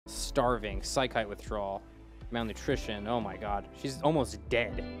starving, psychite withdrawal, malnutrition. Oh my god, she's almost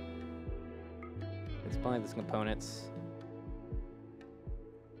dead. Let's buy these components.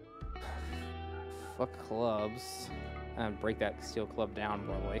 Fuck clubs. And break that steel club down,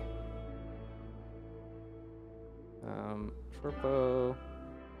 probably. Short bow.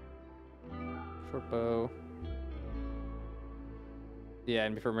 Short bow. Yeah,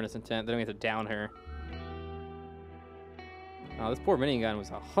 and before Menace Intent, then we have to down her. Oh, this poor minigun was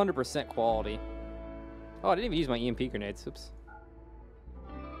 100% quality. Oh, I didn't even use my EMP grenades. Oops.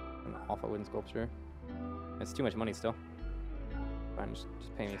 An alpha wooden sculpture. That's too much money still. Fine, just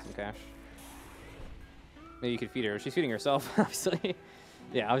pay me some cash. Maybe you could feed her. She's feeding herself, obviously.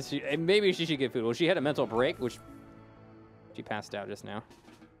 Yeah, obviously, maybe she should get food. Well, she had a mental break, which she passed out just now.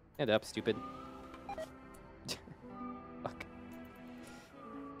 Head up, stupid. Fuck.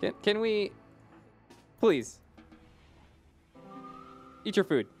 Can we... Please. Eat your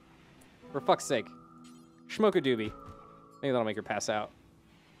food. For fuck's sake. Smoke a doobie. Maybe that'll make her pass out.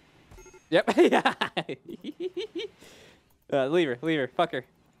 Yep. Yeah. Leave her. Fuck her.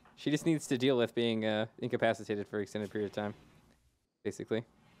 She just needs to deal with being incapacitated for an extended period of time. Basically.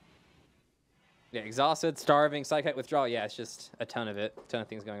 Yeah, exhausted, starving, psychite withdrawal. Yeah, it's just a ton of it. A ton of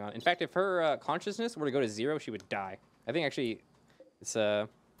things going on. In fact, if her consciousness were to go to 0, she would die. I think actually it's a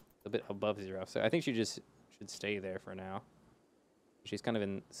bit above 0. So I think she just should stay there for now. She's kind of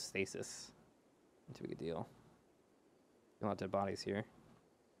in stasis. Not too big a deal. A lot of dead bodies here.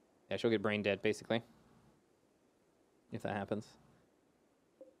 Yeah, she'll get brain dead, basically. If that happens.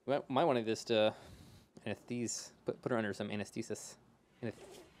 We might want to just put her under some anesthesis.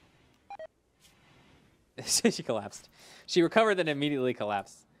 She collapsed. She recovered, then immediately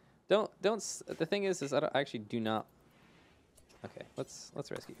collapsed. The thing is I actually do not. Okay, let's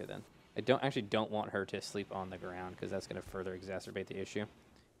rescue her then. I don't want her to sleep on the ground because that's going to further exacerbate the issue.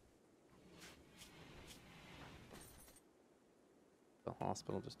 The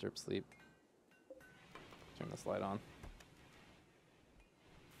hospital, disturbed sleep. Turn this light on.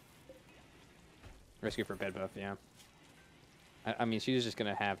 Rescue for bed buff, yeah. I mean, she's just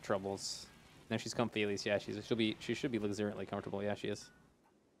gonna have troubles. Now she's comfy at least, yeah. She should be luxuriantly comfortable, yeah. She is.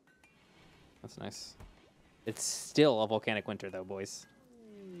 That's nice. It's still a volcanic winter though, boys.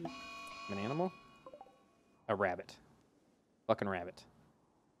 An animal? A rabbit. Fucking rabbit.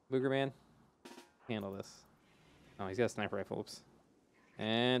 Booger man, handle this. Oh, he's got a sniper rifle. Oops.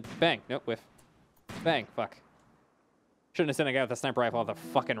 And bang. Nope, whiff. Bang. Fuck. Shouldn't have sent a guy with a sniper rifle with a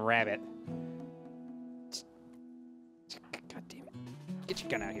fucking rabbit. God damn it. Get your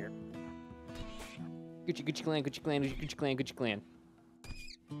gun out here. Gucci clan, Gucci clan, Gucci clan, Gucci clan.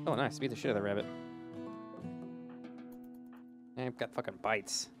 Oh, nice. Beat the shit out of the rabbit. I've got fucking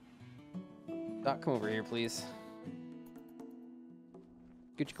bites. Doc, come over here, please.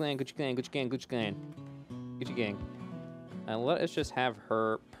 Gucci clan, Gucci clan, Gucci gang, Gucci clan. Gucci gang. Let us just have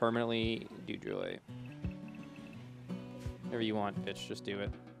her permanently do joy. Whatever you want, bitch, just do it.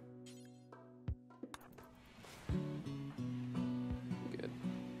 Good.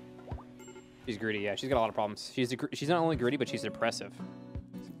 She's greedy, yeah. She's got a lot of problems. She's not only greedy, but she's depressive.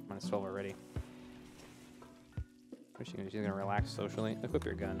 Minus 12 already. What is she gonna do? She's gonna relax socially. Equip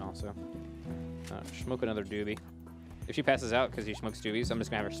your gun also. Smoke another doobie. If she passes out because she smokes doobies, I'm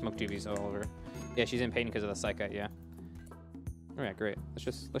just gonna have her smoke doobies all over. Yeah, she's in pain because of the psychite, yeah. Alright, great.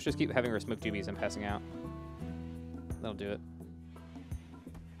 Let's just keep having her smoke doobies and passing out. That'll do it.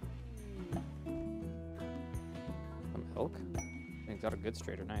 Some elk? He's got a good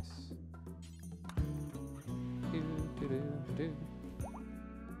straighter, nice.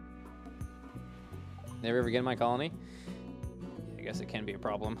 Never ever get in my colony? I guess it can be a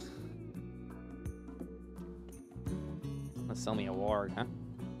problem. Let's sell me a warg, huh?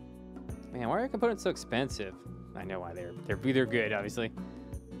 Man, why are components so expensive? I know why they're good, obviously.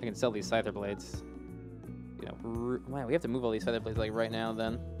 I can sell these scyther blades. You know, wow, we have to move all these scyther blades like right now.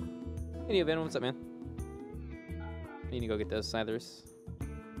 Then, hey, Neovan, what's up, man? I need to go get those scythers.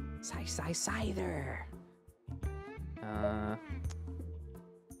 Scyther.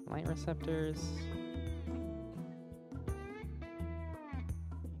 Light receptors.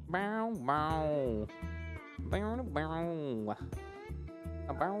 Bow bow. Bow bow.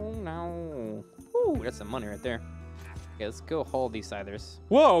 Bow now. Ooh, that's some money right there. Okay, let's go haul these scythers.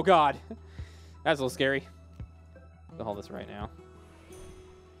 Whoa, God! That's a little scary. I'll haul this right now.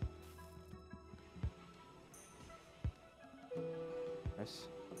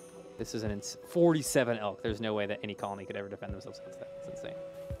 This is an 47 elk. There's no way that any colony could ever defend themselves against that. It's insane.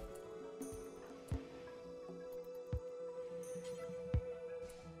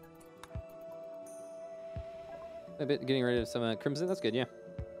 A bit getting rid of some crimson. That's good, yeah.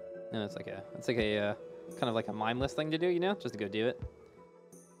 No, it's like a kind of like a mindless thing to do, you know, just to go do it.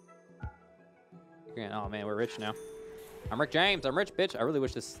 Oh man, we're rich now. I'm Rick James. I'm rich, bitch. I really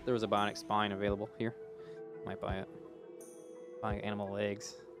wish there was a bionic spine available here. Might buy it. Buying animal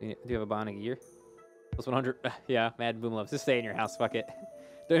legs. Do you have a bionic ear? Plus 100. Yeah, Mad Boom Loves. Just stay in your house. Fuck it.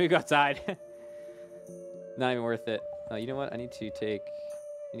 Don't even go outside. Not even worth it. You know what? I need to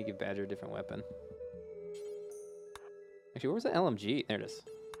give Badger a different weapon. Actually, where was the LMG? There it is.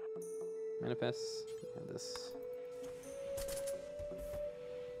 Manifest. Have this.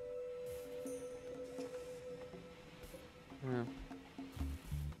 Yeah.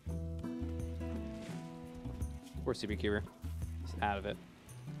 Poor Super Cuber. Just out of it.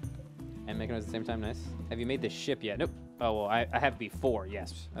 And make noise at the same time. Nice. Have you made the ship yet? Nope. Oh well, I have before.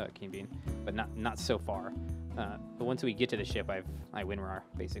 Yes, King Bean, but not so far. But once we get to the ship, I win RAR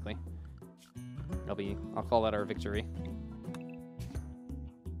basically. I'll call that our victory.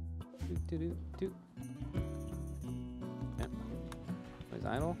 Yeah. What is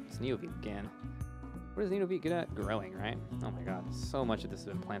idle? It's Neobeat again. What is Neobeat good at? Growing, right? Oh my god, so much of this has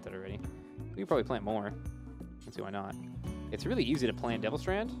been planted already. We could probably plant more. Let's see why not. It's really easy to plant Devil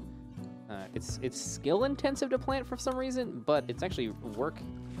Strand. It's skill intensive to plant for some reason, but it's actually work.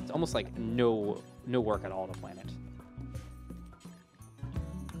 It's almost like no work at all to plant it.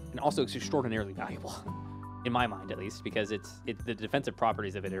 And also it's extraordinarily valuable, in my mind at least, because the defensive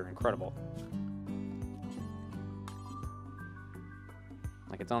properties of it are incredible.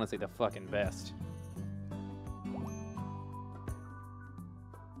 Like it's honestly the fucking best.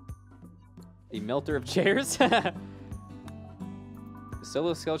 The melter of chairs.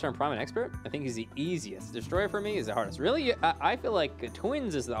 Solo Skeletron Prime an expert? I think he's the easiest. Destroyer for me is the hardest. Really? I feel like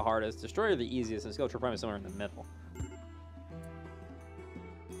Twins is the hardest. Destroyer the easiest, and Skeletron Prime is somewhere in the middle.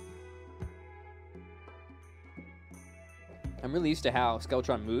 I'm really used to how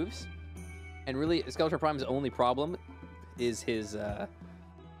Skeletron moves. And really, Skeletron Prime's only problem is his...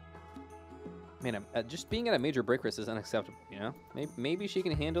 Man, just being at a major break risk is unacceptable, you know? Maybe she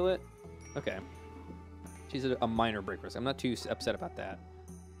can handle it. Okay. She's at a minor break risk. I'm not too upset about that.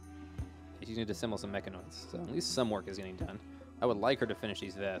 She's going to disassemble some mechanoids, so at least some work is getting done. I would like her to finish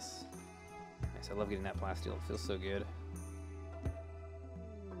these vests. Nice, I love getting that plasteel. It feels so good.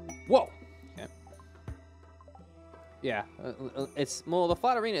 Whoa! Okay. Yeah, well, the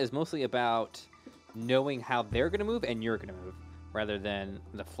flat arena is mostly about knowing how they're going to move and you're going to move, rather than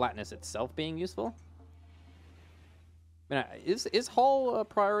the flatness itself being useful. Man, is Hull a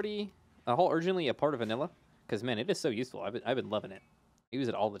priority? Hull urgently a part of vanilla? Because man, it is so useful. I've been loving it. I use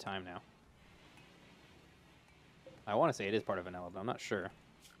it all the time now. I want to say it is part of vanilla, but I'm not sure.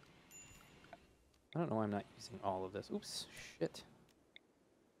 I don't know why I'm not using all of this. Oops, shit.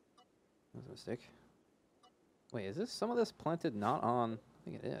 That was a mistake. Wait, is this some of this planted not on? I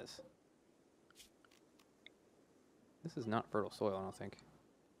think it is. This is not fertile soil, I don't think.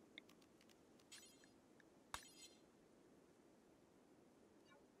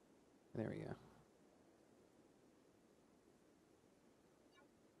 There we go.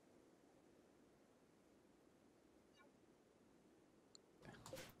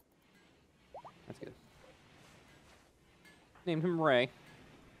 That's good. Named him Ray.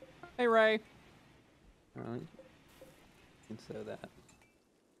 Hey, Ray. All right. And so that.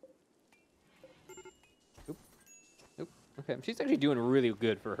 Oop. Oop. Okay, she's actually doing really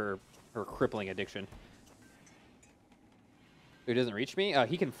good for her crippling addiction. Who doesn't reach me?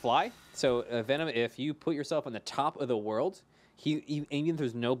 He can fly. So Venom, if you put yourself on the top of the world, even if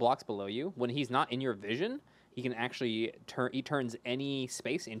there's no blocks below you, when he's not in your vision, he can actually he turns any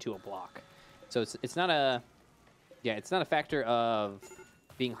space into a block. So it's not a factor of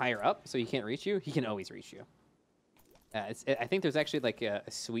being higher up, so he can't reach you. He can always reach you. I think there's actually like a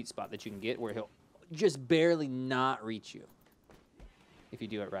sweet spot that you can get where he'll just barely not reach you if you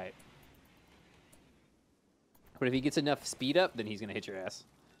do it right. But if he gets enough speed up, then he's going to hit your ass.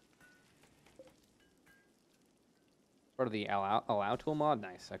 Part of the allow tool mod?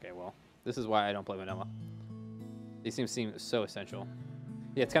 Nice. Okay, well, this is why I don't play vanilla. These things seem so essential.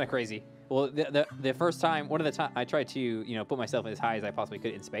 Yeah, it's kind of crazy. Well, the first time, one of the time, I tried to, put myself as high as I possibly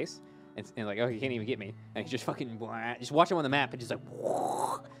could in space. And like, oh, he can't even get me. And he just fucking, just watch him on the map and just like,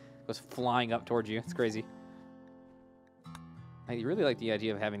 goes flying up towards you. It's crazy. I really like the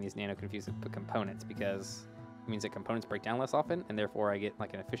idea of having these nano-confused components because it means that components break down less often, and therefore I get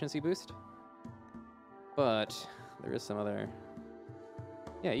like an efficiency boost. But there is some other...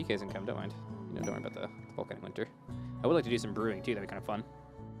 Yeah, you guys can come, don't mind. Don't worry about the volcanic winter. I would like to do some brewing too, that'd be kind of fun.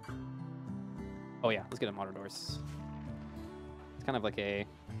 Oh yeah, let's get a motor doors. It's kind of like a...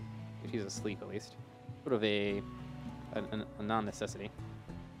 If he's asleep at least. Sort of a non-necessity.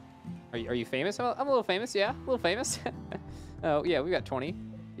 Are you famous? I'm a little famous, yeah, a little famous. Oh yeah, we got 20.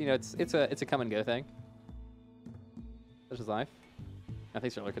 You know, it's a come and go thing. Such is life. Oh,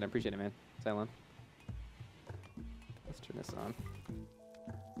 thanks for lurking. I appreciate it, man. Silent. Let's turn this on.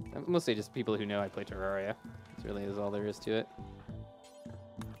 Mostly just people who know I play Terraria. This really is all there is to it.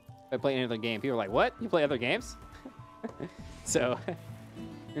 If I play any other game, people are like, "What? You play other games?" So,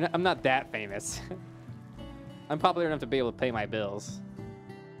 I'm not that famous. I'm popular enough to be able to pay my bills.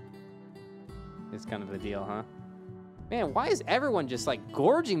 It's kind of the deal, huh? Man, why is everyone just like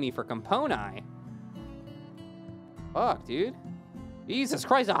gorging me for Componai? Fuck, dude. Jesus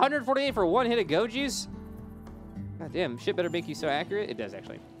Christ, 148 for one hit of Go Juice? God damn, shit better make you so accurate. It does,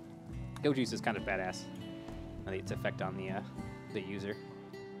 actually. Go Juice is kind of badass. I think its effect on the user.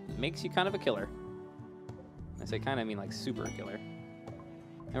 It makes you kind of a killer. I say kind of, I mean like super killer.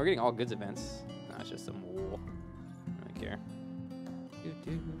 And we're getting all goods events. No, it's just some wool. I don't care.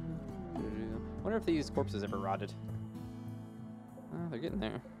 I wonder if these corpses ever rotted. Oh, they're getting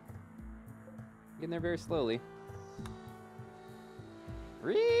there. Getting there very slowly.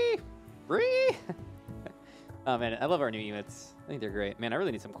 Free! Oh man, I love our new emotes. I think they're great. Man, I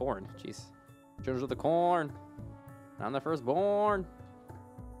really need some corn. Jeez. Children of the corn. I'm the firstborn.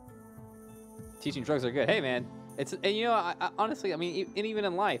 Teaching drugs are good. Hey man, and you know, I honestly, I mean, and even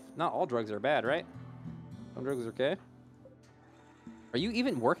in life, not all drugs are bad, right? Some drugs are okay. Are you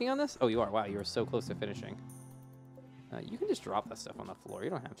even working on this? Oh, you are. Wow, you are so close to finishing. You can just drop that stuff on the floor.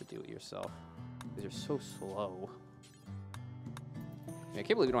 You don't have to do it yourself because you're so slow. I can't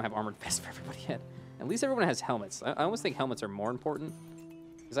believe we don't have armored vests for everybody yet. At least everyone has helmets. I almost think helmets are more important.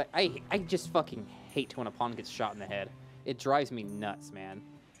 Because I just fucking hate when a pawn gets shot in the head. It drives me nuts, man.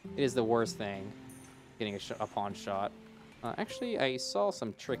 It is the worst thing, getting a pawn shot. Actually, I saw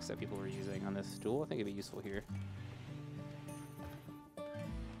some tricks that people were using on this stool. I think it'd be useful here.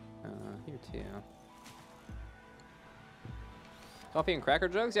 Here too. Coffee and cracker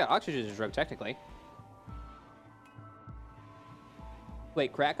drugs? Yeah, oxygen is a drug, technically.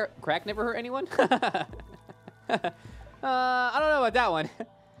 Wait, crack never hurt anyone? I don't know about that one. I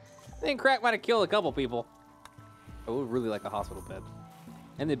think crack might have killed a couple people. I would really like a hospital bed.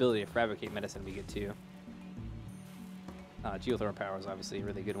 And the ability to fabricate medicine would be good too. Geothermal power is obviously a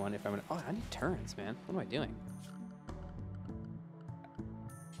really good one. If I'm gonna, oh, I need turrets, man. What am I doing?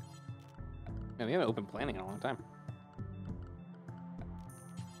 Man, we haven't open planning in a long time.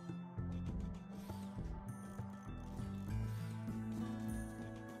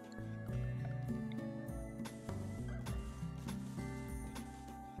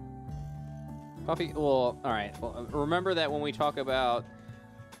 Coffee, well, all right. Well, remember that when we talk about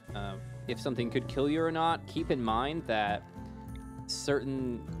if something could kill you or not, keep in mind that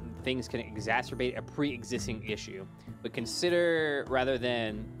certain things can exacerbate a pre-existing issue. But consider, rather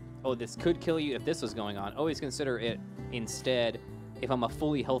than, oh, this could kill you if this was going on, always consider it instead, if I'm a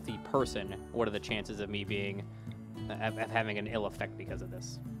fully healthy person, what are the chances of me being, of having an ill effect because of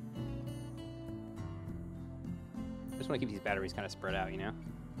this? I just want to keep these batteries kind of spread out, you know?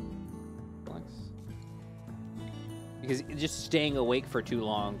 Because just staying awake for too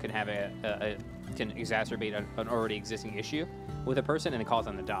long can have can exacerbate an already existing issue with a person and cause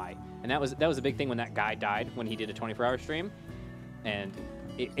them to die. And that was a big thing when that guy died when he did a 24-hour stream, and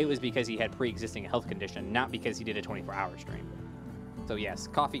it was because he had pre-existing health condition, not because he did a 24-hour stream. So yes,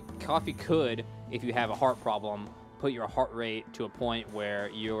 coffee could, if you have a heart problem, put your heart rate to a point where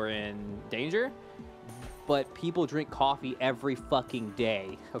you're in danger. But people drink coffee every fucking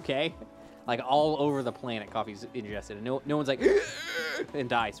day, okay? Like all over the planet, coffee's ingested, and no one's like and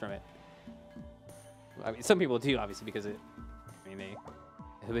dies from it. I mean, some people do, obviously, because they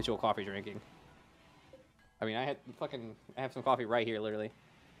habitual coffee drinking. I mean, I have some coffee right here, literally.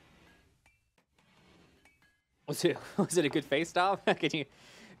 Was it a good face stop? Can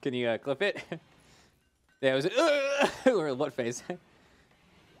you clip it? Yeah, was it or what face?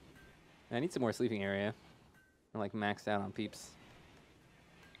 I need some more sleeping area. I'm like maxed out on peeps.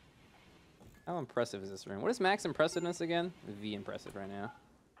 How impressive is this room? What is max impressiveness again? V impressive right now.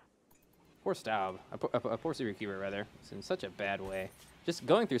 Poor Staub. A poor Super Cuber, rather. It's in such a bad way. Just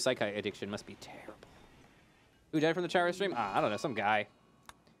going through Psychi addiction must be terrible. Who died from the Chira stream? I don't know, some guy.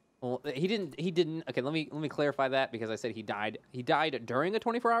 Well, he didn't. Okay, let me clarify that, because I said he died. He died during a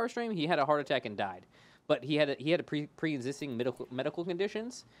 24-hour stream. He had a heart attack and died. But he had a pre-existing medical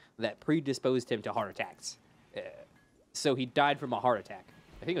conditions that predisposed him to heart attacks. So he died from a heart attack.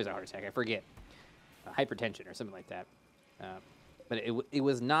 I think it was a heart attack. I forget. Hypertension or something like that. But it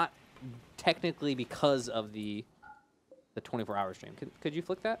was not technically because of the 24-hour stream. Could you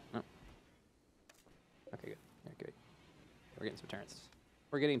flick that? No. Okay, good. Yeah, good. We're getting some turns.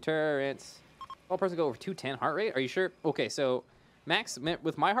 We're getting turrets. All person go over 210 heart rate. Are you sure? Okay, so max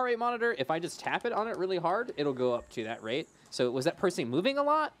with my heart rate monitor, if I just tap it on it really hard, it'll go up to that rate. So was that person moving a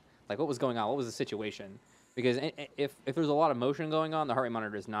lot? Like, what was going on? What was the situation? Because if there's a lot of motion going on, the heart rate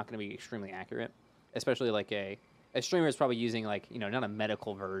monitor is not going to be extremely accurate. Especially like a streamer is probably using like, you know, not a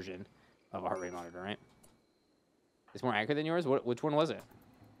medical version of a heart rate monitor, right? It's more accurate than yours? Which one was it?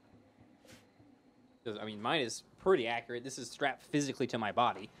 I mean, mine is pretty accurate. This is strapped physically to my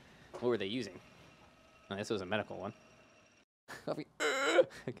body. What were they using? Oh, this was a medical one. Coffee.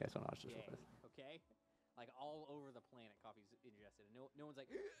 Okay, so I'll just okay, like all over the planet, coffee's ingested. And no one's like.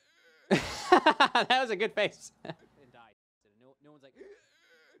 That was a good face. And died. No one's like.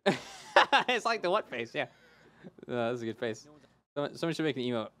 It's like the what face? Yeah. That was a good face. Someone should make an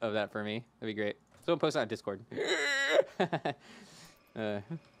emote of that for me. That'd be great. Someone post it on Discord.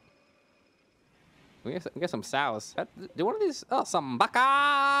 We got some sows. Do one of these? Oh, some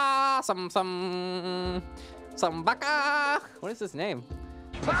baka, some baka. What is this name?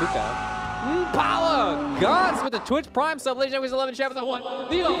 Sambuca. Paula Gods with the Twitch Prime sub. Legend always 11 chat with the one,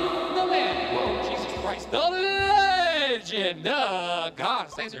 the only, the man. Whoa, Jesus Christ, the legend.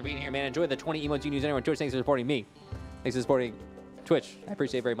 Gods, thanks for being here, man. Enjoy the 20 emotes you can use anywhere on Twitch. Thanks for supporting me. Thanks for supporting Twitch. I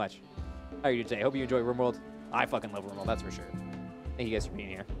appreciate it very much. How are you today? Hope you enjoy Rimworld. I fucking love Rimworld, that's for sure. Thank you guys for being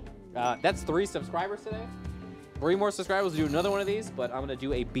here. That's 3 subscribers today. 3 more subscribers to do another one of these, but I'm going to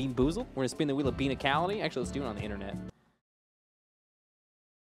do a Bean Boozle. We're going to spin the wheel of Beanicality. Actually, let's do it on the internet.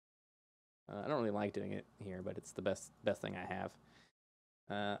 I don't really like doing it here, but it's the best thing I have.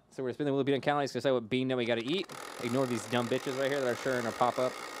 So we're going to spin the wheel of Beanicality. It's going to say what bean that we got to eat. Ignore these dumb bitches right here that are sure in our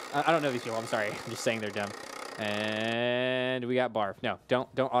pop-up. I don't know these people. I'm sorry. I'm just saying they're dumb. And we got barf. No, don't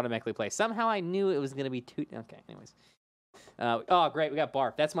automatically play. Somehow I knew it was going to be too... Okay, anyways. Oh, great. We got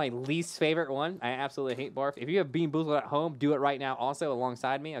barf. That's my least favorite one. I absolutely hate barf. If you have Bean Boozled at home, do it right now also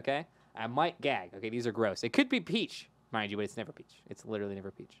alongside me, okay? I might gag. Okay, these are gross. It could be peach, mind you, but it's never peach. It's literally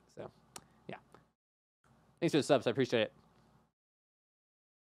never peach. So, yeah. Thanks for the subs. I appreciate it.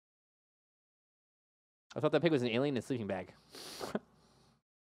 I thought that pig was an alien in a sleeping bag.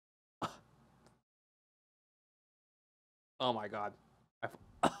 Oh, my God.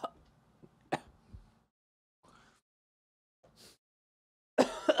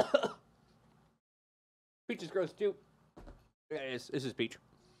 Peach is gross too. Yeah, it is. This is peach.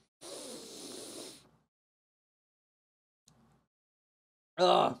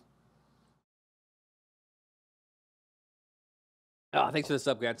 Ugh. Oh, thanks for the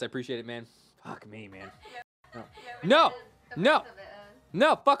sub, guys. I appreciate it, man. Fuck me, man. No. No,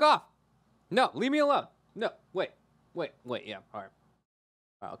 fuck off. No, leave me alone. No, wait. Yeah, all right.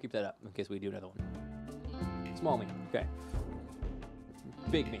 I'll keep that up in case we do another one. Small me. Okay.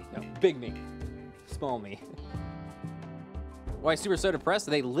 Big me. No, big me. Small me. Why super so depressed?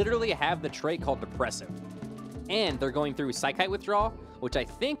 They literally have the trait called depressive. And they're going through psychite withdrawal, which I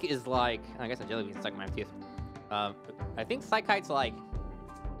think is like, I guess a jelly bean stuck in my teeth. I think psychite's like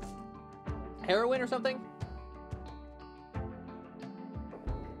heroin or something.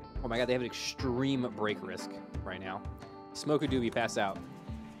 Oh my God, they have an extreme break risk right now. Smoke a doobie, pass out.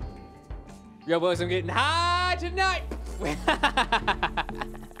 Yo, boys, I'm getting high tonight.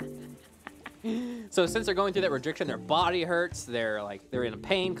 So since they're going through that rejection, their body hurts. They're in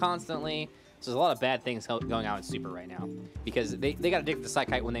pain constantly. So there's a lot of bad things going on in Super right now because they got addicted to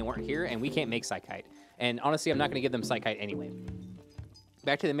psychite when they weren't here, and we can't make psychite. And honestly, I'm not going to give them psychite anyway.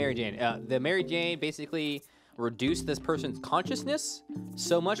 Back to the Mary Jane. The Mary Jane basically reduced this person's consciousness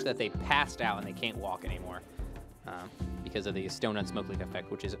so much that they passed out and they can't walk anymore because of the stone and smoke leak effect,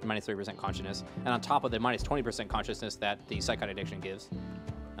 which is minus 30% consciousness. And on top of the minus 20% consciousness that the psychite addiction gives.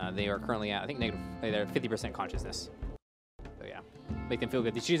 They are currently at, I think, they're 50% consciousness. So yeah, make them feel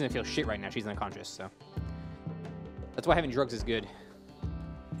good. She doesn't feel shit right now. She's unconscious, so. That's why having drugs is good.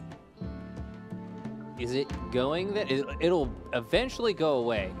 Is it going that? It'll eventually go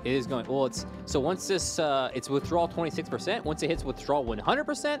away. It is going, well, so once this, it's withdrawal 26%, once it hits withdrawal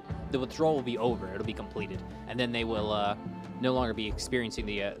 100%, the withdrawal will be over. It'll be completed. And then they will no longer be experiencing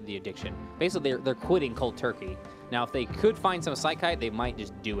the addiction. Basically, they're quitting cold turkey. Now, if they could find some psychite, they might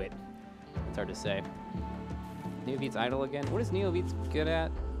just do it. It's hard to say. Neovete's idle again. What is Neovete's good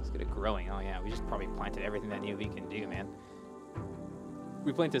at? It's good at growing. Oh yeah, we just probably planted everything that Neovete can do, man.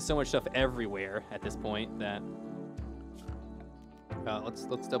 We planted so much stuff everywhere at this point that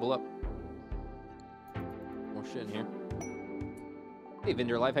let's double up. More shit in here. Hey,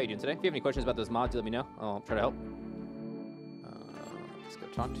 Vendor Live, how you doing today? If you have any questions about those mods, let me know. I'll try to help. Let's go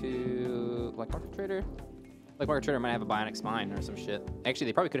talk to Black Market Trader. Black Market Trader might have a bionic spine or some shit. Actually,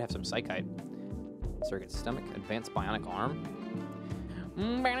 they probably could have some psychite. Surrogate stomach, advanced bionic arm.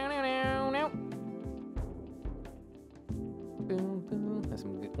 Boom, boom. Has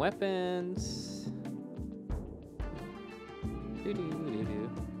some good weapons.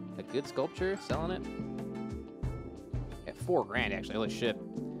 A good sculpture, selling it. At $4 grand, actually. Holy shit.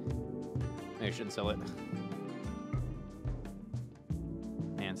 Maybe I shouldn't sell it.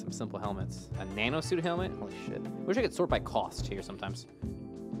 And some simple helmets. A nano suit helmet? Holy shit. Wish I could sort by cost here sometimes.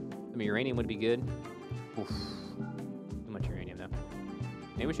 Some uranium would be good. Oof. Too much uranium, though.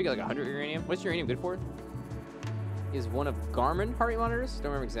 Maybe we should get like 100 uranium. What's uranium good for? Is one of Garmin heart rate monitors? Don't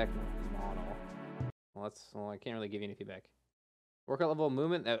remember exact model. Well, I can't really give you any feedback. Workout level of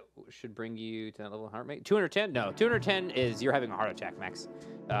movement, that should bring you to that level of heart rate. 210? No, 210 is you're having a heart attack, Max.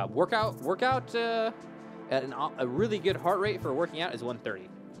 Workout, a really good heart rate for working out is 130.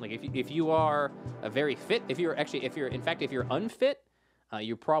 Like if you are a very fit, if you're unfit,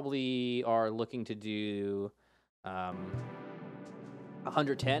 you probably are looking to do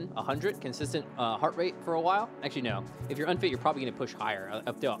 110, 100 consistent heart rate for a while. Actually, no. If you're unfit, you're probably going to push higher,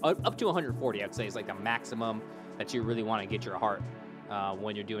 up to 140. I'd say is like the maximum that you really want to get your heart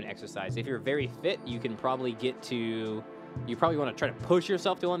when you're doing exercise. If you're very fit, you can probably get to. You probably want to try to push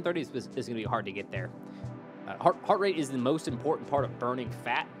yourself to 130. It's going to be hard to get there. Heart rate is the most important part of burning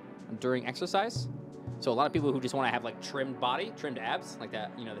fat during exercise. So a lot of people who just want to have like trimmed body, trimmed abs, like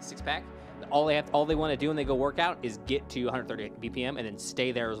that, the six pack. All they want to do when they go work out is get to 130 BPM and then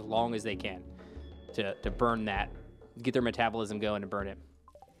stay there as long as they can to burn that, get their metabolism going and burn it.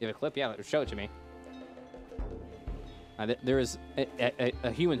 You have a clip? Yeah, show it to me. There is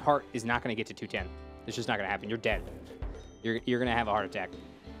a human heart is not going to get to 210. It's just not going to happen. You're dead. You're going to have a heart attack.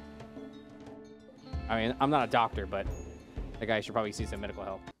 I mean, I'm not a doctor, but that guy should probably see some medical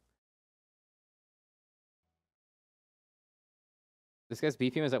help. This guy's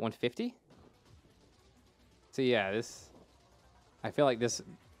BPM is at 150. So yeah, I feel like this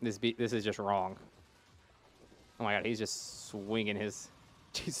is just wrong. Oh my god, he's just swinging his.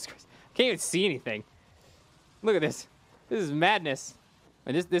 Jesus Christ, can't even see anything. Look at this. This is madness.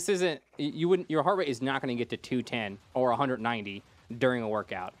 And this isn't. Your heart rate is not going to get to 210 or 190 during a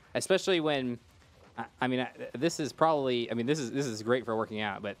workout, especially when. I mean, this is probably. I mean, this is great for working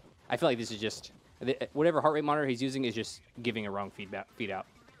out, but I feel like this is just whatever heart rate monitor he's using is just giving a wrong feed out,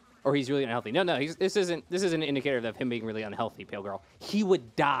 or he's really unhealthy. No, this isn't an indicator of him being really unhealthy, Pale Girl. He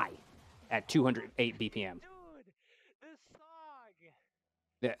would die at 208 BPM. Dude, this song.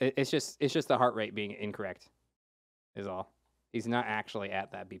 Yeah, it's just the heart rate being incorrect, is all. He's not actually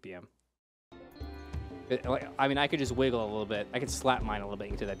at that BPM. I mean, I could just wiggle a little bit. I could slap mine a little bit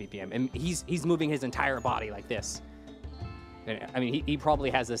into that BPM, and he's moving his entire body like this. I mean, he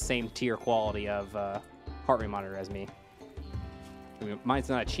probably has the same tier quality of heart rate monitor as me. I mean, mine's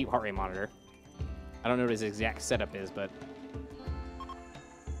not a cheap heart rate monitor. I don't know what his exact setup is, but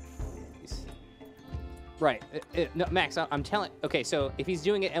right. No, Max, I'm telling. Okay, so if he's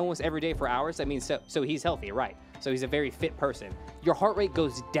doing it almost every day for hours, I mean, so he's healthy, right? So he's a very fit person. Your heart rate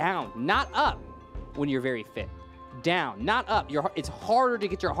goes down, not up, when you're very fit. Down, not up. It's harder to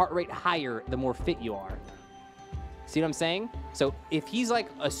get your heart rate higher the more fit you are. See what I'm saying? So if he's like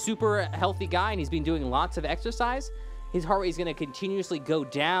a super healthy guy and he's been doing lots of exercise, his heart rate is going to continuously go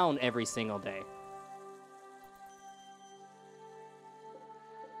down every single day.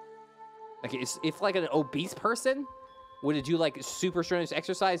 Like if like an obese person were to do like super strenuous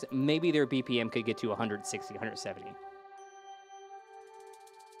exercise, maybe their BPM could get to 160, 170.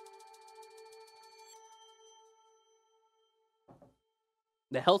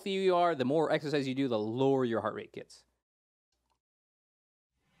 The healthier you are, the more exercise you do, the lower your heart rate gets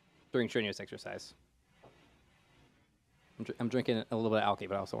during strenuous exercise. I'm drinking a little bit of alky,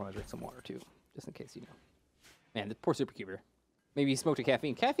 but I also want to drink some water too, just in case, Man, the poor Supercuber. Maybe you smoked a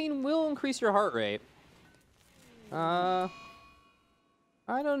caffeine. Caffeine will increase your heart rate. I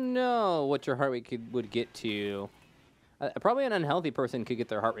don't know what your heart rate would get to. Probably an unhealthy person could get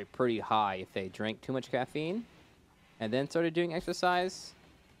their heart rate pretty high if they drank too much caffeine and then started doing exercise.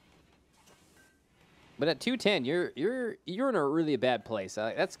 But at 210, you're in a really bad place.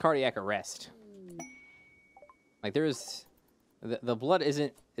 That's cardiac arrest. Like the blood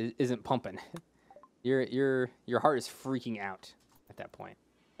isn't pumping. Your heart is freaking out at that point.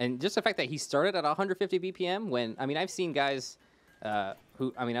 And just the fact that he started at 150 BPM when I've seen guys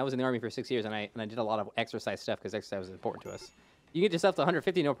who I was in the Army for 6 years and I did a lot of exercise stuff because exercise was important to us. You get yourself to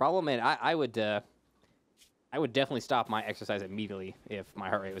 150, no problem, and I would definitely stop my exercise immediately if my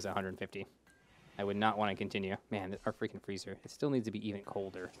heart rate was 150. I would not want to continue. Man, our freaking freezer. It still needs to be even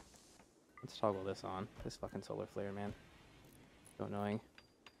colder. Let's toggle this on. This fucking solar flare, man. So annoying.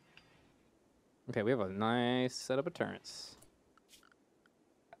 Okay, we have a nice setup of turrets.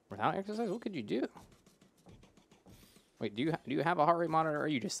 without exercise? What could you do? Wait, do you have a heart rate monitor, or are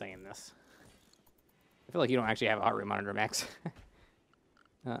you just saying this? I feel like you don't actually have a heart rate monitor, Max.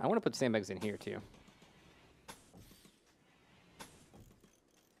 I want to put sandbags in here, too.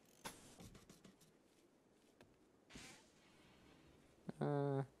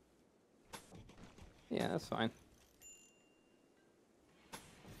 Yeah, that's fine.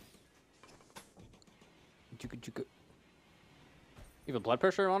 You have a blood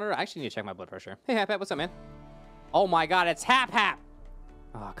pressure monitor? I actually need to check my blood pressure. Hey, Hap Hap, what's up, man? Oh my god, it's Hap Hap!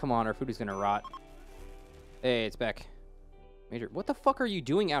 Oh, come on, our food is gonna rot. Hey, it's Beck. Major, what the fuck are you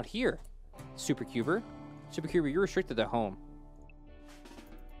doing out here? Supercuber? Supercuber, you're restricted at home.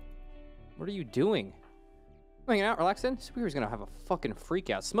 What are you doing? Hanging out, relaxing? Supercuber's gonna have a fucking freak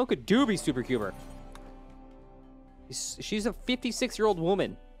out. Smoke a doobie, Supercuber. She's a 56-year-old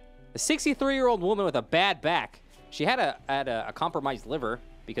woman. A 63-year-old woman with a bad back. She had a compromised liver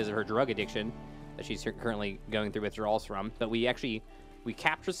because of her drug addiction that she's currently going through withdrawals from. But we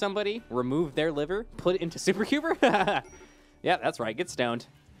captured somebody, removed their liver, put it into Supercuber. Yeah, that's right. Get stoned.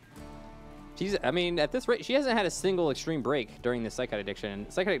 I mean, at this rate, she hasn't had a single extreme break during the psychotic addiction.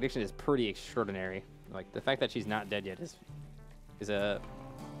 Psychotic addiction is pretty extraordinary. Like, the fact that she's not dead yet is an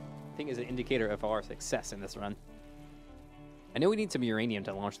indicator of our success in this run. I know we need some uranium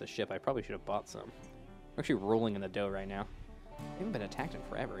to launch the ship. I probably should have bought some. I'm actually rolling in the dough right now. I haven't been attacked in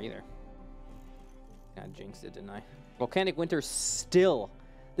forever either. I jinxed it, didn't I? Volcanic winter still.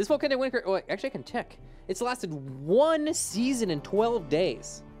 This volcanic winter, oh, actually I can check. It's lasted 1 season and 12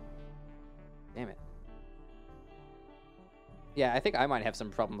 days. Damn it. Yeah, I think I might have some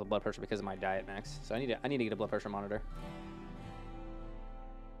problem with blood pressure because of my diet, Max. So I need to get a blood pressure monitor.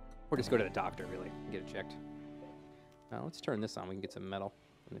 Or just go to the doctor, really, and get it checked. Now, let's turn this on. We can get some metal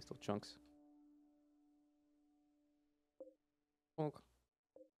from these little chunks. Bonk.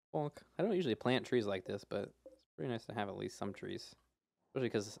 Bonk. I don't usually plant trees like this, but it's pretty nice to have at least some trees. Especially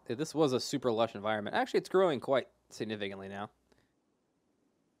because this was a super lush environment. Actually, it's growing quite significantly now.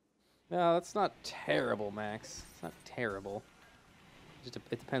 No, that's not terrible, Max. It's not terrible. It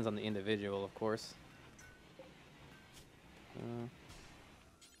depends on the individual, of course.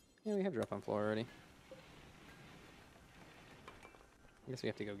 Yeah, we have drop on floor already. I guess we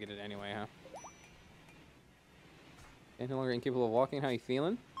have to go get it anyway, huh? And no longer incapable of walking. How you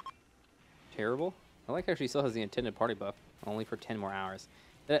feeling? Terrible. I like how she still has the intended party buff, only for 10 more hours.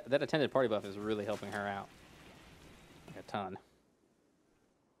 That attended party buff is really helping her out. Like a ton.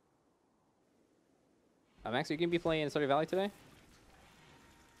 Max, are you going to be playing in Stardew Valley today?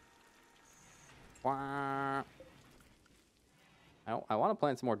 Wah. I want to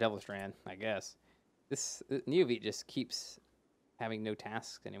plant some more Devil Strand, I guess. This Neovite just keeps having no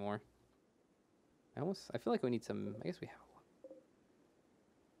tasks anymore. I feel like we need some. I guess we have.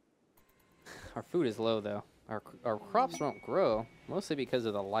 Our food is low though. Our crops won't grow, mostly because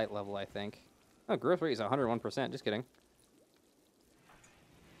of the light level, I think. Oh, growth rate is 101%. Just kidding.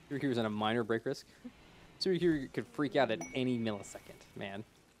 Supercuber's in a minor break risk. Supercuber could freak out at any millisecond, man.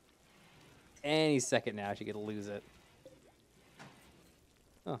 Any second now, she could lose it.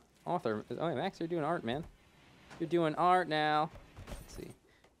 Oh, author. Oh, Max, you're doing art, man. You're doing art now. Let's see.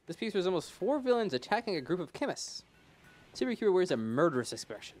 This piece resembles 4 villains attacking a group of chemists. Supercuber wears a murderous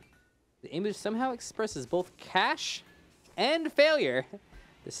expression. The image somehow expresses both cash and failure.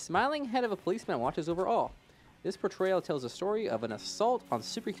 The smiling head of a policeman watches over all. This portrayal tells the story of an assault on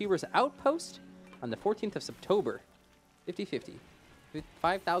Supercuber's outpost on the 14th of September. 50-50.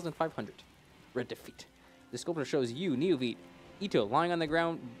 5,500. Red defeat. The sculpture shows you, Neovite, Ito lying on the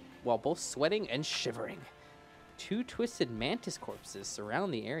ground while both sweating and shivering. 2 twisted mantis corpses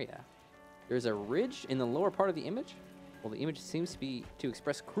surround the area. There's a ridge in the lower part of the image. While the image seems to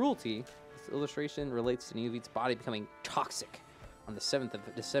express cruelty, this illustration relates to Neovite's body becoming toxic on the 7th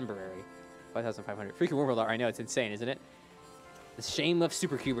of December. 5,500. Freaking Rimworld art. I know, it's insane, isn't it? The shame of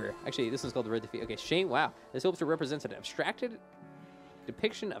Supercuber. Actually, this one's called the Red Defeat. Okay, shame. Wow. This sculpture represents an abstracted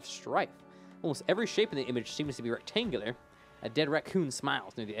depiction of strife. Almost every shape in the image seems to be rectangular. A dead raccoon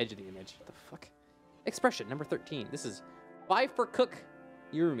smiles near the edge of the image. What the fuck? Expression number 13. This is 5 for Cook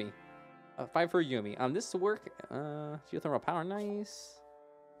Yumi. 5 for Yumi. This work, geothermal power, nice.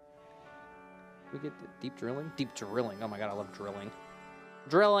 We get deep drilling? Deep drilling. Oh my god, I love drilling.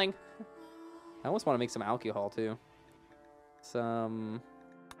 Drilling! I almost want to make some alcohol too. Some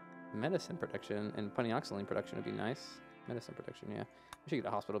medicine production and punioxylene production would be nice. Medicine production, yeah. We should get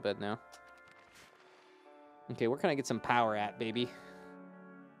a hospital bed now. Okay, where can I get some power at, baby?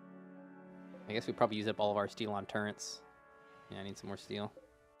 I guess we probably use up all of our steel on turrets. Yeah, I need some more steel.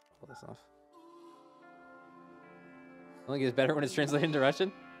 Pull this off. I think it's better when it's translated into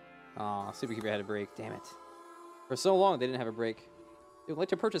Russian. Aw, Superkeeper had a break. Damn it. For so long, they didn't have a break. They would like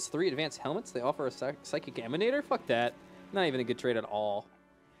to purchase 3 advanced helmets. They offer a psychic emanator? Fuck that. Not even a good trade at all.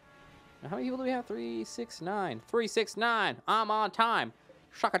 Now, how many people do we have? 3, 6, 9. 3, 6, 9. I'm on time.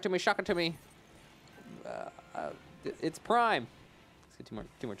 Shock it to me. Shock it to me. It's prime. Let's get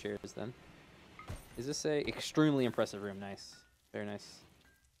two more chairs then. Is this a extremely impressive room? Nice. Very nice.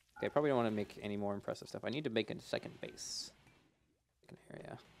 Okay, probably don't want to make any more impressive stuff. I need to make a second base. Second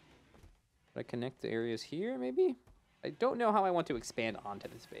area. Should I connect the areas here, maybe? I don't know how I want to expand onto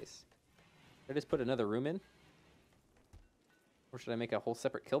this base. Should I just put another room in? Or should I make a whole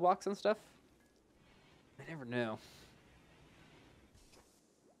separate kill box and stuff? I never know.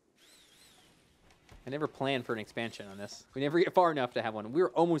 I never planned for an expansion on this. We never get far enough to have one. We're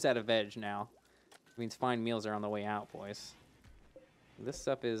almost out of veg now. It means fine meals are on the way out, boys. This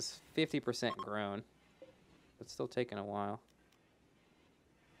stuff is 50% grown. It's still taking a while.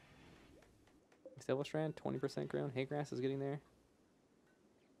 Silver Strand, 20% grown. Hay grass is getting there.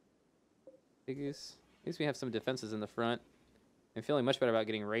 Big Goose. At least we have some defenses in the front. I'm feeling much better about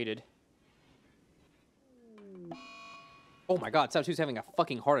getting raided. Oh my god, Sub 2's having a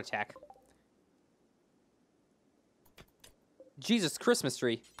fucking heart attack. Jesus Christmas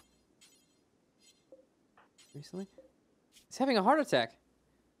tree. Recently? He's having a heart attack.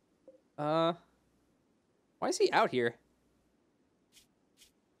 Why is he out here?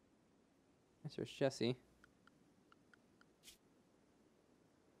 There's Jesse.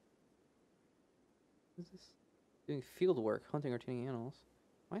 What is this? Doing field work, hunting or tending animals.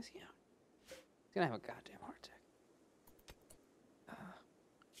 Why is he out? He's gonna have a goddamn heart attack.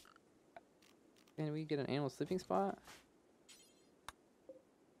 Can we get an animal sleeping spot?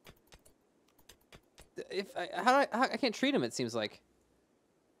 I can't treat him, it seems like.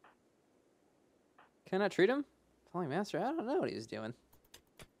 Can I not treat him? Falling Master, I don't know what he was doing.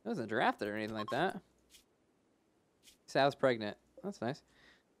 It wasn't drafted or anything like that. Sal's pregnant. That's nice.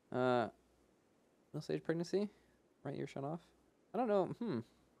 No stage pregnancy? Right ear shut off? I don't know.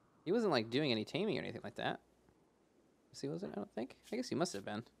 He wasn't like doing any taming or anything like that. Yes, he wasn't, I don't think. I guess he must have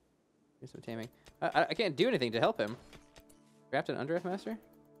been. Here's some taming. I can't do anything to help him. Drafted Undraft Master?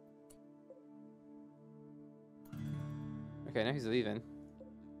 Okay, now he's leaving.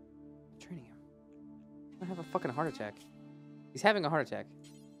 I'm training him. He's gonna have a fucking heart attack. He's having a heart attack.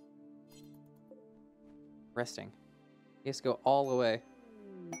 Resting. He has to go all the way.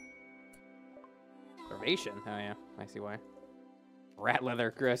 Starvation? Oh yeah, I see why. Rat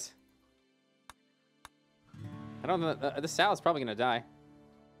leather, gross. I don't know. The Sal's probably gonna die.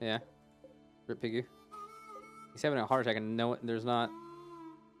 Yeah. Rip Piggy. He's having a heart attack and no, there's not.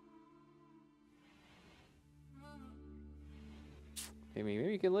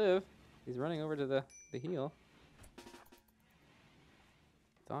 Maybe he can live. He's running over to the heel.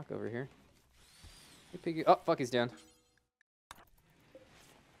 Doc over here. Hey, Piggy. Oh, fuck, he's down.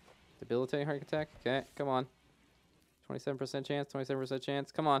 Debilitating heart attack. Okay, come on. 27% chance, 27%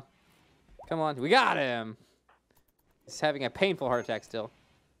 chance. Come on. Come on. We got him! He's having a painful heart attack still.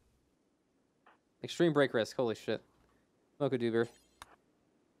 Extreme break risk. Holy shit. Mokodoober.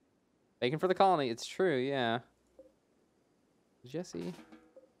 Bacon for the colony. It's true, yeah. Jesse.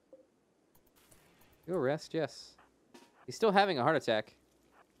 Go rest, yes. He's still having a heart attack.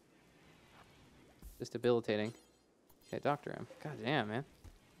 Just debilitating. Okay, doctor him. God damn, man.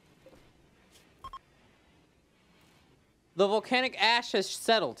 The volcanic ash has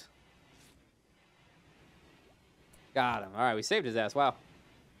settled. Got him. Alright, we saved his ass. Wow.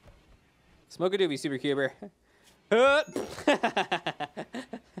 Smoke a doobie, Supercuber.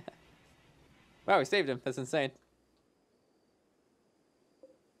 Wow, we saved him. That's insane.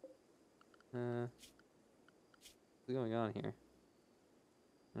 What's going on here?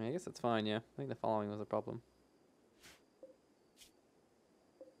 I mean, I guess that's fine, yeah. I think the following was a problem.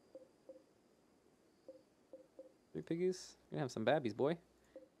 Three piggies. You're gonna have some babbies, boy.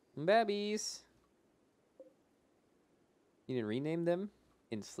 Some babbies. You didn't rename them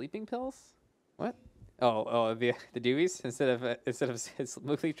in sleeping pills? What? Oh, the doobies instead of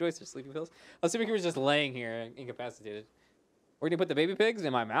Mookleaf choice or sleeping pills. Oh, Superkeeper was just laying here, incapacitated. We're gonna put the baby pigs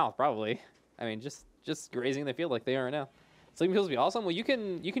in my mouth, probably. I mean, just grazing the field like they are now. Sleeping pills would be awesome. Well, you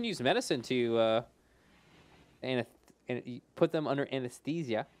can use medicine to put them under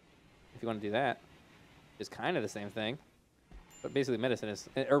anesthesia if you want to do that. It's kind of the same thing, but basically medicine is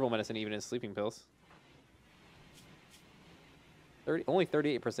herbal medicine even is sleeping pills. Only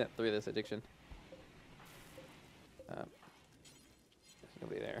 38% through this addiction. There's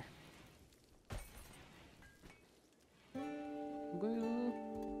nobody there.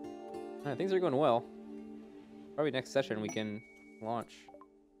 Alright, things are going well. Probably next session we can launch.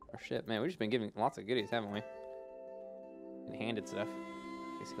 Oh shit, man, we've just been giving lots of goodies, haven't we? And handed stuff,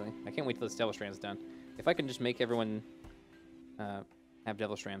 basically. I can't wait till this Devil Strand's done. If I can just make everyone have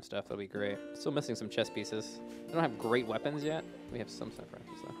Devil Strand stuff, that'll be great. Still missing some chest pieces. I don't have great weapons yet. We have some stuff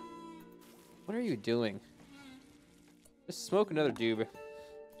rifles though. What are you doing? Just smoke another doob.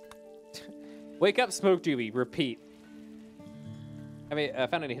 Wake up, smoke doobie. Repeat. I mean,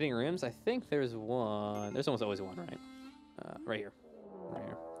 found any hitting rooms? I think there's one. There's almost always one, right? Right here. Right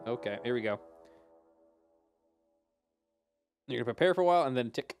here. Okay, here we go. You're gonna prepare for a while and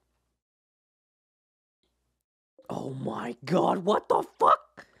then tick. Oh my god, what the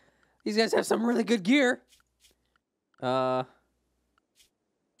fuck? These guys have some really good gear. How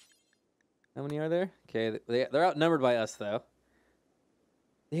many are there? Okay, they're outnumbered by us, though.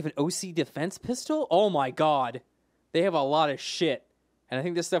 They have an OC defense pistol? Oh my god. They have a lot of shit. And I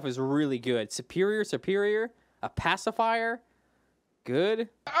think this stuff is really good. Superior, a pacifier. Good.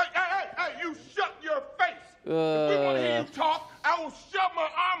 Hey, you shut your face. If we want to hear you talk, I will shove my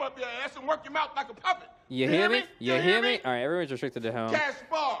arm up your ass and work your mouth like a puppet. You hear me? You hear me? All right, everyone's restricted to home. Cash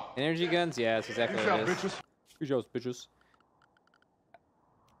bar. Energy guns? Yeah, that's exactly what it is. Bitches. Good job, bitches.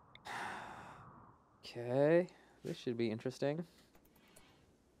 Okay, this should be interesting.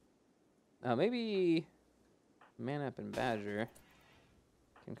 Maybe Man Up and Badger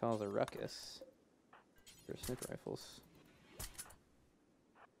can cause a ruckus for sniper rifles.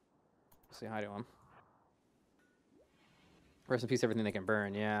 Say hi to him. Rest in peace, everything they can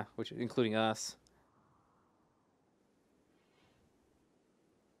burn, yeah, which including us.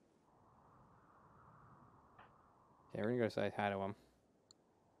 Okay, we're gonna go say hi to him.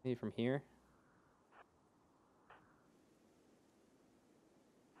 Maybe from here.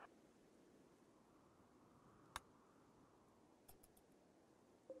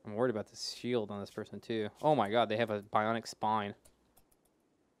 I'm worried about this shield on this person too. Oh my god, they have a bionic spine.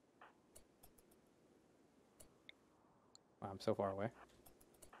 Wow, I'm so far away.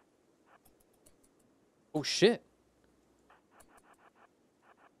 Oh shit.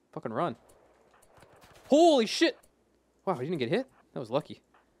 Fucking run. Holy shit. Wow, you didn't get hit? That was lucky.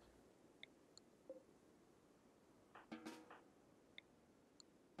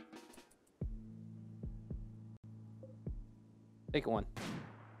 Take one.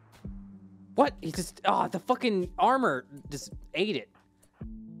 What? He just... Ah, the fucking armor just ate it.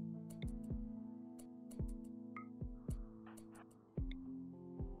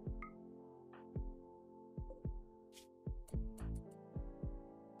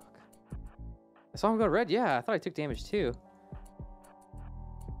 I saw him go red. Yeah, I thought I took damage too.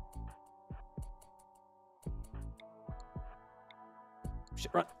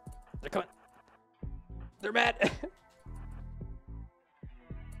 Shit, run. They're coming. They're mad.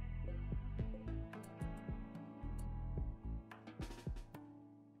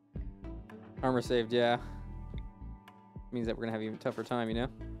 Armor saved, yeah. Means that we're gonna have an even tougher time, you know?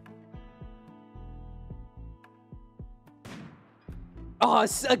 Oh,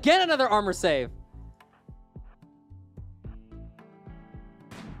 again another armor save.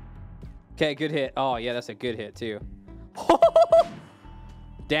 Okay, good hit. Oh, yeah, that's a good hit, too.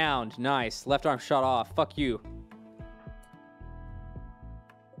 Downed. Nice. Left arm shot off. Fuck you.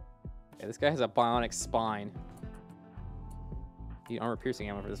 Yeah, this guy has a bionic spine. Need armor piercing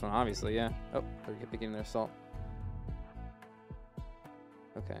ammo for this one, obviously, yeah. Oh, they're beginning their assault.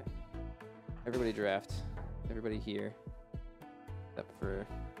 Okay. Everybody draft. Everybody here. Except for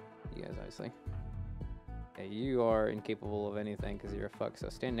you guys, obviously. Yeah, you are incapable of anything because you're a fuck. So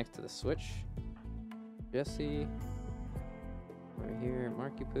stand next to the switch. Jesse. Over here.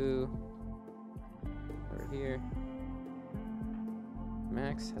 Marky Poo. Over here.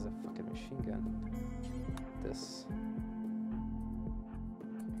 Max has a fucking machine gun. This.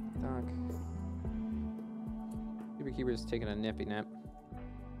 Doc. Super Keeper's taking a nippy nap.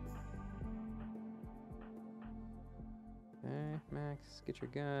 Okay, Max, get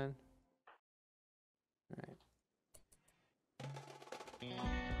your gun. Alright.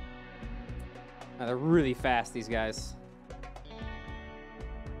 Oh, they're really fast, these guys.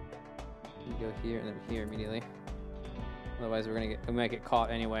 You go here and then here immediately. Otherwise, we might get caught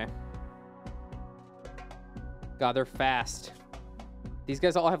anyway. God, they're fast. These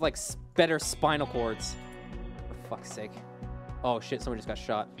guys all have like better spinal cords. For fuck's sake. Oh shit, someone just got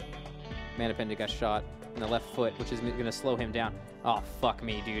shot. Manapendant got shot in the left foot, which is gonna slow him down. Oh, fuck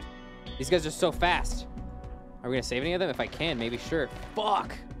me, dude. These guys are so fast. Are we gonna save any of them? If I can, maybe, sure.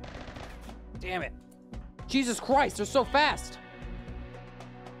 Fuck! Damn it. Jesus Christ, they're so fast!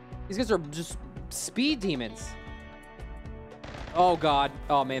 These guys are just speed demons. Oh, God.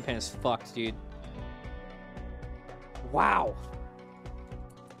 Oh, Manpan is fucked, dude. Wow.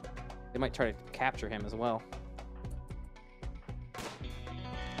 They might try to capture him as well.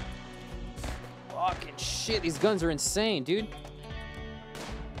 Fucking shit, these guns are insane, dude.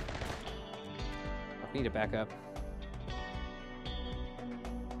 I need to back up.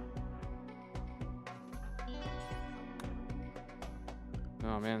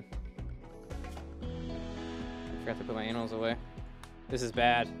 Oh, man. I forgot to put my animals away. This is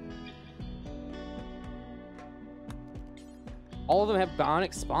bad. All of them have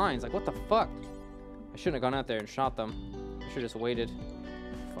bionic spines. Like, what the fuck? I shouldn't have gone out there and shot them. I should have just waited.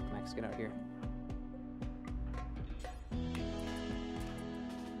 Fuck, Max, get out here.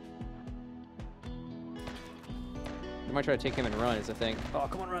 I might try to take him and run is the thing. Oh,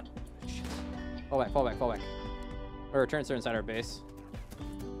 come on, run. Shit. Fall back, fall back, fall back. Or turns are inside our base.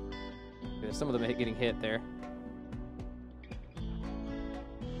 Yeah, some of them are getting hit there.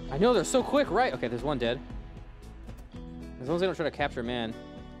 I know, they're so quick, right? Okay, there's one dead. As long as they don't try to capture man,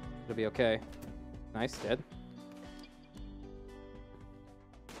 it'll be okay. Nice, dead.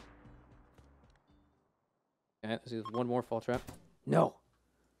 Okay, let's do one more fall trap. No!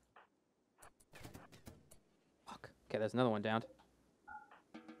 Fuck. Okay, there's another one downed.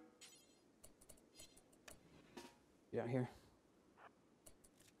 Get out here.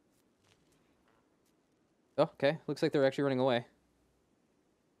 Oh, okay. Looks like they're actually running away.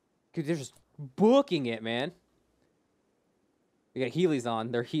 Dude, they're just booking it, man. We got Heelys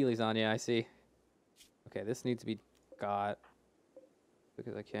on. They're Heelys on. Yeah, I see. Okay, this needs to be got. As quick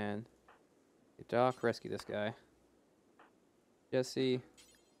as I can. Hey, Doc, rescue this guy. Jesse.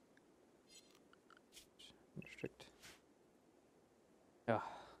 Restrict. Oh,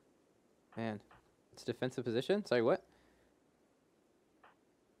 man. It's defensive position? Sorry, what?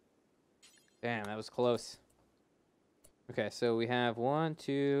 Damn, that was close. Okay, so we have 1,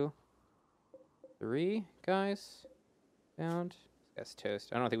 2, 3 guys downed. This guy's toast.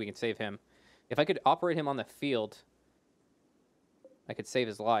 I don't think we can save him. If I could operate him on the field, I could save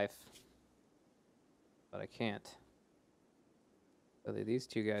his life. But I can't. So these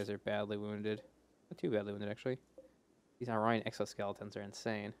two guys are badly wounded. Not too badly wounded, actually. These Orion exoskeletons are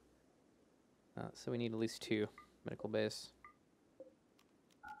insane. So we need at least 2 medical base.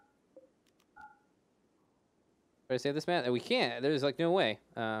 Try to save this man? We can't. There's like no way.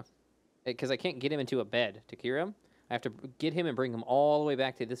 Because I can't get him into a bed to cure him. I have to get him and bring him all the way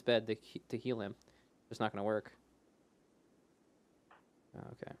back to this bed to heal him. It's not going to work.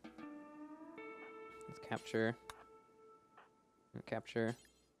 Okay. Let's capture. Capture.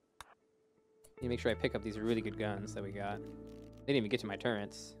 Need to make sure I pick up these really good guns that we got. They didn't even get to my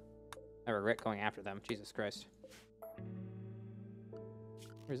turrets. I regret going after them. Jesus Christ.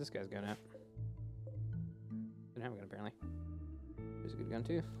 Where's this guy's gun at? Didn't have a gun, apparently. There's a good gun,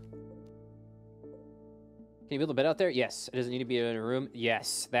 too. Can you build a bed out there? Yes. Does it need to be in a room?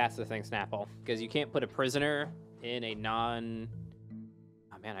 Yes. That's the thing, Snapple. Because you can't put a prisoner in a non...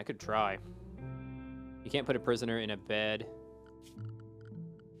 Oh, man, I could try. You can't put a prisoner in a bed.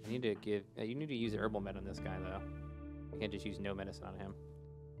 I need to give... you need to use herbal med on this guy, though. You can't just use no medicine on him.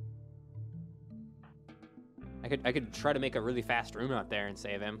 I could try to make a really fast room out there and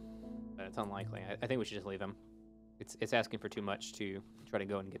save him. But it's unlikely. I think we should just leave him. It's asking for too much to try to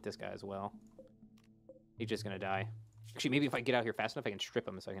go and get this guy as well. He's just gonna die. Actually, maybe if I get out here fast enough, I can strip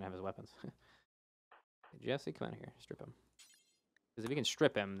him so I can have his weapons. Jesse, come out here. Strip him. Because if we can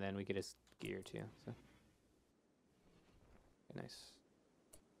strip him, then we get his gear too. So. Okay, nice.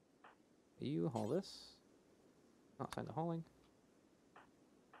 You haul this. Not sign the hauling.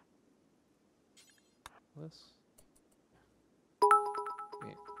 This.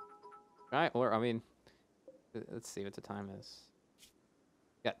 Okay. Alright, or I mean, let's see what the time is.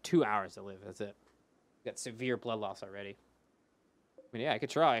 Got 2 hours to live, that's it. Got severe blood loss already. I mean, yeah, I could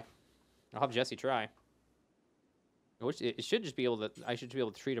try. I'll have Jesse try. Which it should just be able to. I should be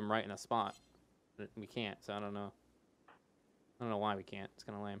able to treat him right in a spot. But we can't, so I don't know. I don't know why we can't. It's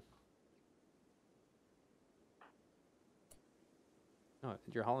kind of lame. Oh,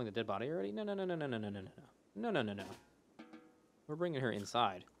 you're hauling the dead body already? No, no, no, no, no, no, no, no, no, no, no, no, no. We're bringing her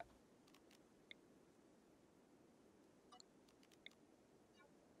inside.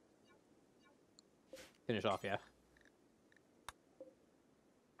 Finish off, yeah.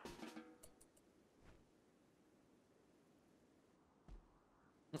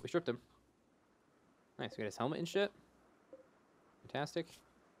 Oh, we stripped him. Nice, we got his helmet and shit. Fantastic.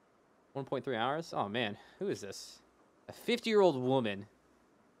 1.3 hours? Oh man, who is this? A 50-year-old woman.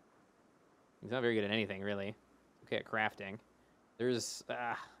 He's not very good at anything, really. Okay at crafting. There's...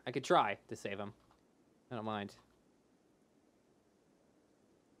 I could try to save him. I don't mind.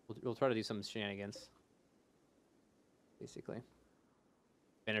 We'll try to do some shenanigans. Basically.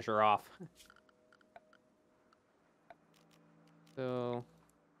 finish her off. So,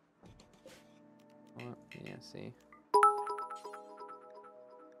 yeah, see.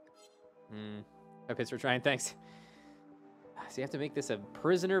 Okay, so we're trying. Thanks. So you have to make this a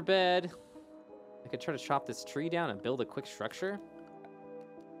prisoner bed. I could try to chop this tree down and build a quick structure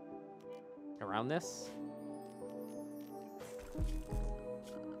around this.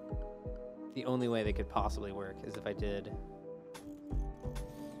 The only way they could possibly work is if I did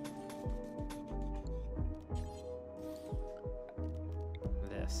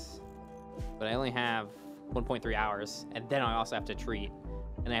this. But I only have 1.3 hours, and then I also have to treat,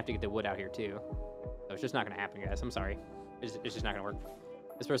 and I have to get the wood out here too. So it's just not gonna happen, guys. I'm sorry. It's just not gonna work.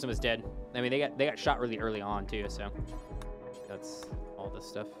 This person was dead. I mean, they got shot really early on too, so that's all this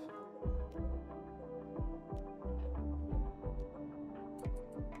stuff.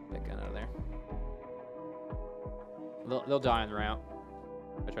 That gun out of there. They'll die on the route.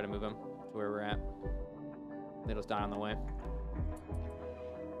 I try to move them to where we're at. They'll just die on the way.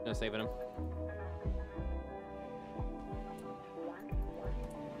 No saving them.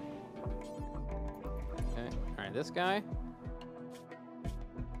 Okay. All right, this guy.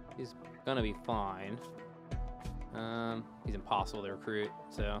 He's gonna be fine. He's impossible to recruit,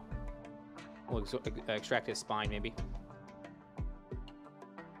 so we'll extract his spine maybe.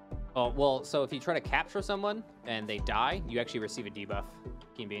 Oh, well, so if you try to capture someone and they die, you actually receive a debuff,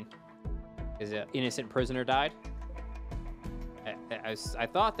 Keen Bean. Because an innocent prisoner died. I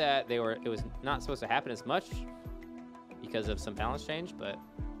thought that it was not supposed to happen as much because of some balance change, but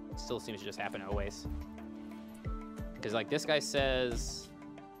it still seems to just happen always. Because like this guy says,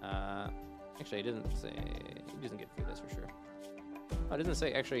 actually he doesn't say, he doesn't get through this for sure. Oh, it doesn't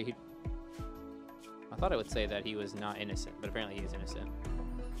say, actually I thought it would say that he was not innocent, but apparently he is innocent.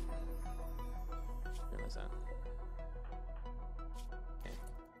 Okay.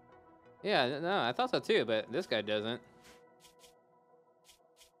 Yeah, no, I thought so too, but this guy doesn't.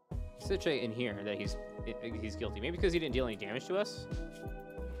 Such a in here that he's guilty. Maybe because he didn't deal any damage to us.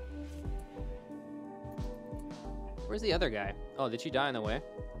 Where's the other guy? Oh, did she die on the way?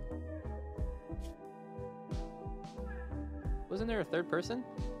 Wasn't there a third person?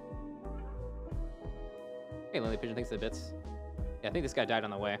 Hey, Lonely Pigeon, thanks for the bits. Yeah, I think this guy died on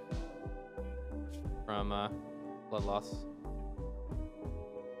the way. From blood loss.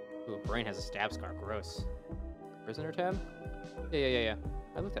 Ooh, brain has a stab scar. Gross. Prisoner tab? Yeah.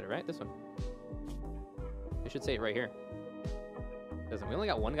 I looked at it, right? This one. It should say it right here. Doesn't. We only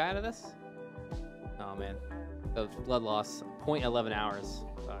got one guy out of this? Oh, man. The blood loss. 0.11 hours.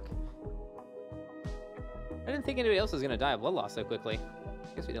 Fuck. I didn't think anybody else was going to die of blood loss so quickly.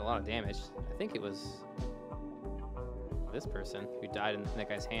 I guess we did a lot of damage. I think it was this person who died in that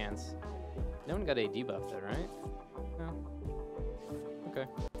guy's hands. No one got a debuff though, right? No. Okay.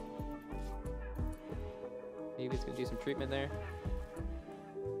 Maybe it's going to do some treatment there.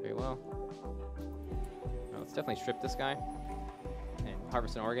 Very well. No, let's definitely strip this guy and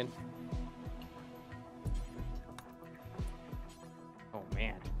harvest an organ. Oh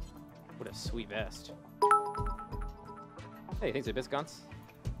man, what a sweet vest. Hey, thanks for Biscons.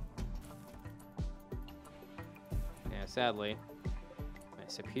 Yeah, sadly, my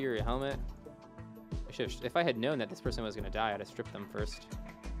superior helmet. If I had known that this person was going to die, I'd have stripped them first.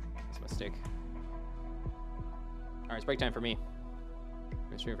 That's a mistake. All right, it's break time for me. I'm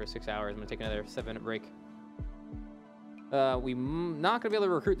going to stream for 6 hours. I'm going to take another 7-minute break. We're not going to be able to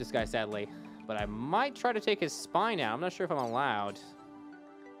recruit this guy, sadly. But I might try to take his spine out. I'm not sure if I'm allowed.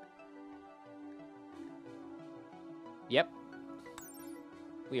 Yep.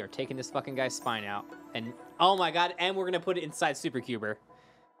 We are taking this fucking guy's spine out. And, oh my god, and we're going to put it inside Supercuber.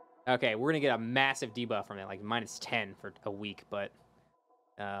 Okay, we're going to get a massive debuff from it, like -10 for a week, but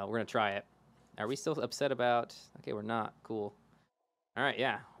we're going to try it. Are we still upset about... Okay, we're not. Cool. All right,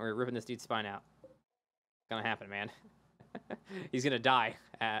 yeah, we're ripping this dude's spine out. It's going to happen, man. He's going to die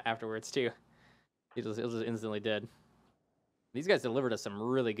afterwards, too. He'll just instantly dead. These guys delivered us some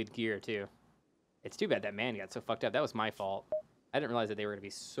really good gear, too. It's too bad that man got so fucked up. That was my fault. I didn't realize that they were going to be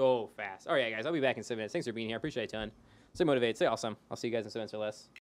so fast. All right, guys, I'll be back in 7 minutes. Thanks for being here. I appreciate it a ton. Stay motivated. Stay awesome. I'll see you guys in 7 minutes or less.